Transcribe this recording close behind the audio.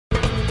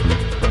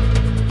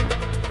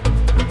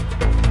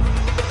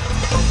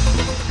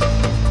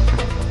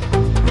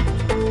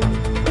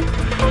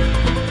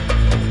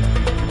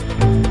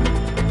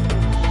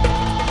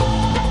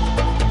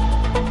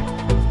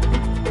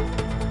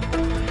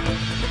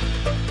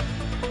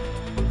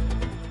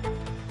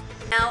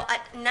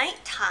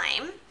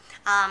nighttime,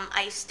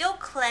 I still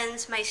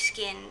cleanse my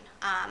skin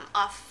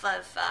off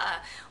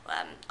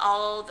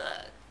of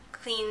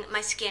clean my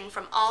skin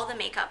from all the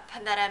makeup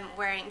that I'm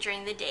wearing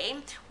during the day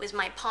with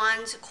my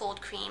Pond's cold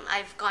cream.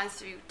 I've gone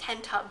through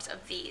 10 tubs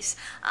of these.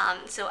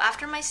 So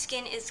after my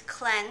skin is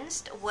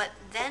cleansed, what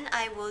then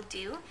I will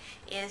do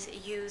is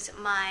use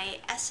my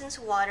essence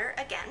water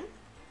again.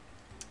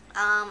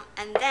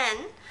 And then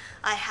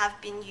I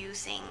have been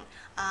using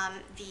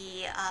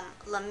the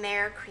La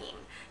Mer cream.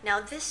 Now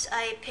this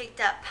I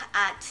picked up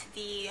at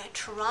the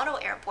Toronto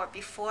airport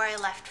before I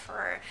left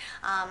for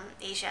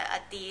Asia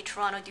at the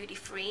Toronto duty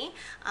free.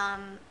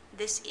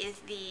 This is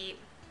the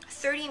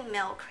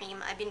 30ml cream.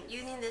 I've been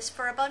using this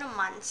for about a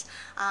month.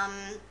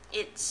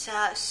 It's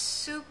a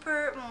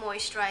super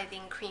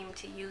moisturizing cream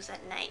to use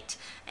at night,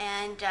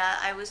 and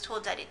I was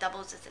told that it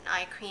doubles as an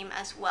eye cream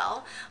as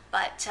well,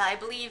 but I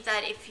believe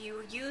that if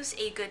you use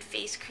a good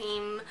face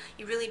cream,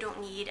 you really don't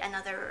need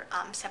another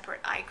separate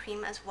eye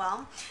cream as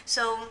well.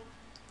 So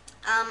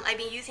I've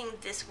been using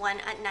this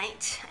one at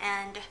night,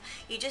 and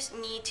you just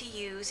need to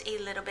use a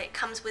little bit. It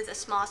comes with a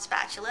small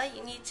spatula.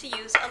 You need to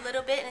use a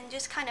little bit and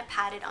just kind of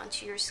pat it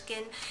onto your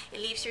skin. It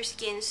leaves your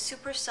skin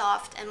super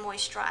soft and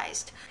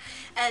moisturized.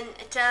 And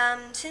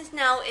since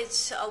now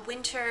it's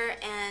winter,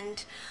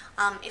 and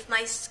if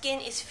my skin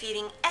is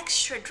feeling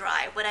extra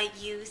dry, what I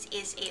use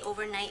is a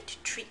overnight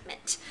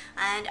treatment.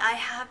 And I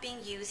have been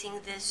using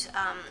this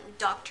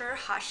Dr.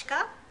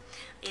 Hashka.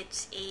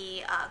 It's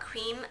a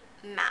cream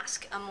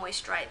mask, a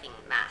moisturizing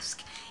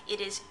mask. It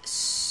is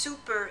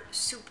super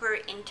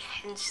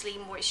intensely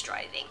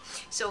moisturizing.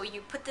 So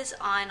you put this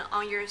on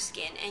your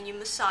skin and you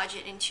massage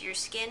it into your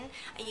skin,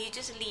 and you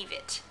just leave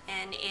it,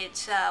 and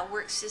it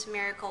works this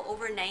miracle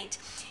overnight.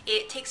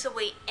 It takes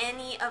away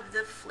any of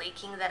the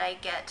flaking that I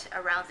get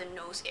around the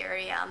nose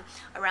area,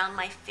 around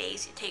my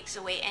face. It takes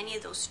away any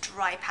of those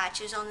dry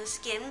patches on the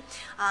skin.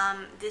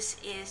 This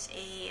is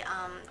a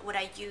what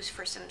I use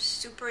for some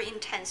super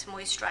intense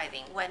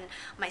moisturizing when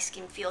my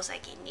skin feels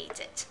like it needs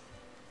it.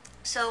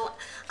 So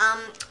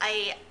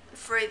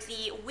for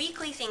the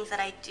weekly things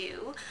that I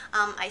do,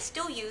 I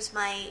still use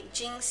my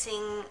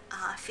ginseng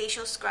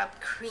facial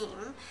scrub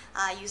cream.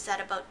 I use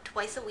that about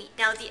twice a week.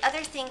 Now the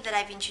other thing that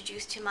I've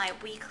introduced to my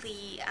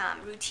weekly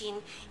routine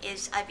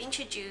is I've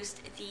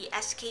introduced the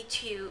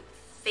SK2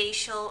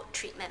 facial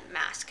treatment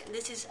mask.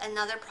 This is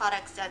another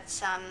product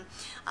that's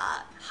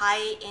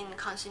high in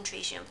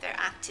concentration of their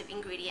active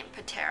ingredient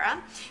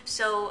Patera.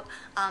 So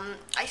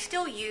I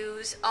still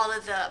use all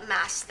of the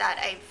masks that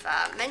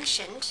I've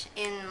mentioned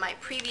in my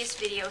previous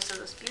videos, so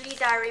those Beauty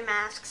Diary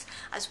masks,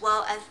 as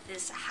well as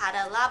this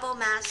Hada Labo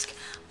mask,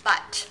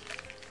 but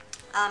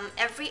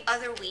every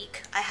other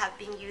week I have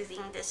been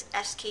using this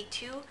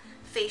SK2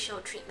 facial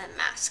treatment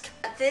mask.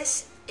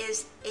 This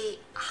is a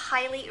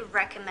highly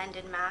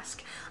recommended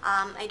mask.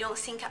 I don't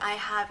think I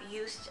have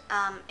used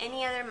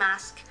any other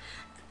mask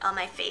on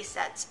my face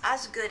that's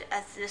as good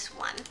as this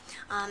one.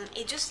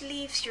 It just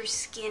leaves your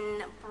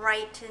skin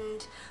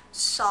brightened,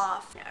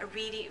 soft. I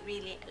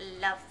really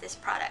love this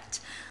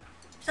product.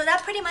 So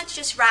that pretty much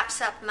just wraps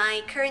up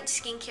my current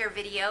skincare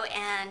video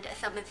and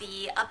some of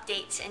the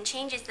updates and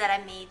changes that I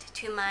made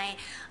to my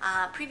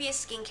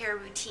previous skincare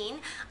routine.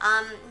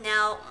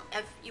 Now,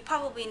 you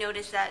probably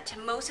noticed that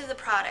most of the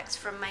products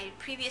from my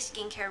previous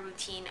skincare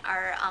routine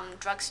are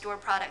drugstore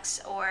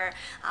products or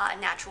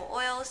natural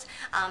oils.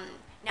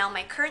 Now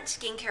my current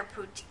skincare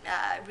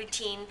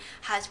routine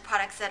has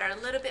products that are a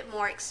little bit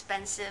more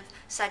expensive,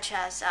 such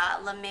as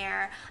La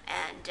Mer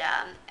and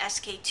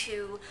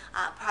SK2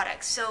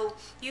 products. So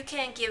you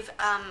can give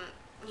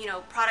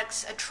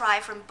products a try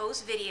from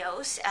both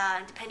videos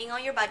depending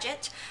on your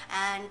budget,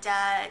 and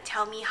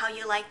tell me how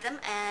you like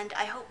them. And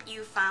I hope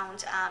you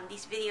found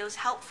these videos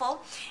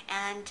helpful,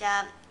 and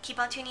keep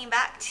on tuning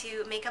back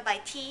to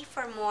makeupbyti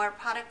for more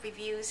product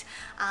reviews,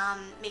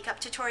 makeup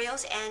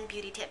tutorials, and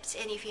beauty tips.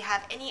 And if you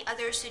have any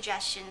other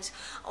suggestions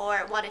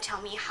or want to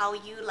tell me how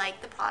you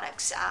like the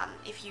products,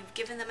 if you've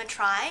given them a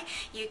try,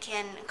 you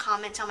can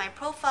comment on my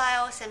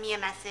profile, send me a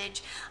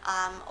message,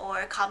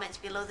 or comment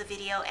below the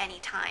video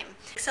anytime.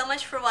 Thanks so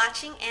much for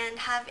watching, and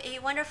have a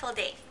wonderful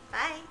day.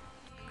 Bye!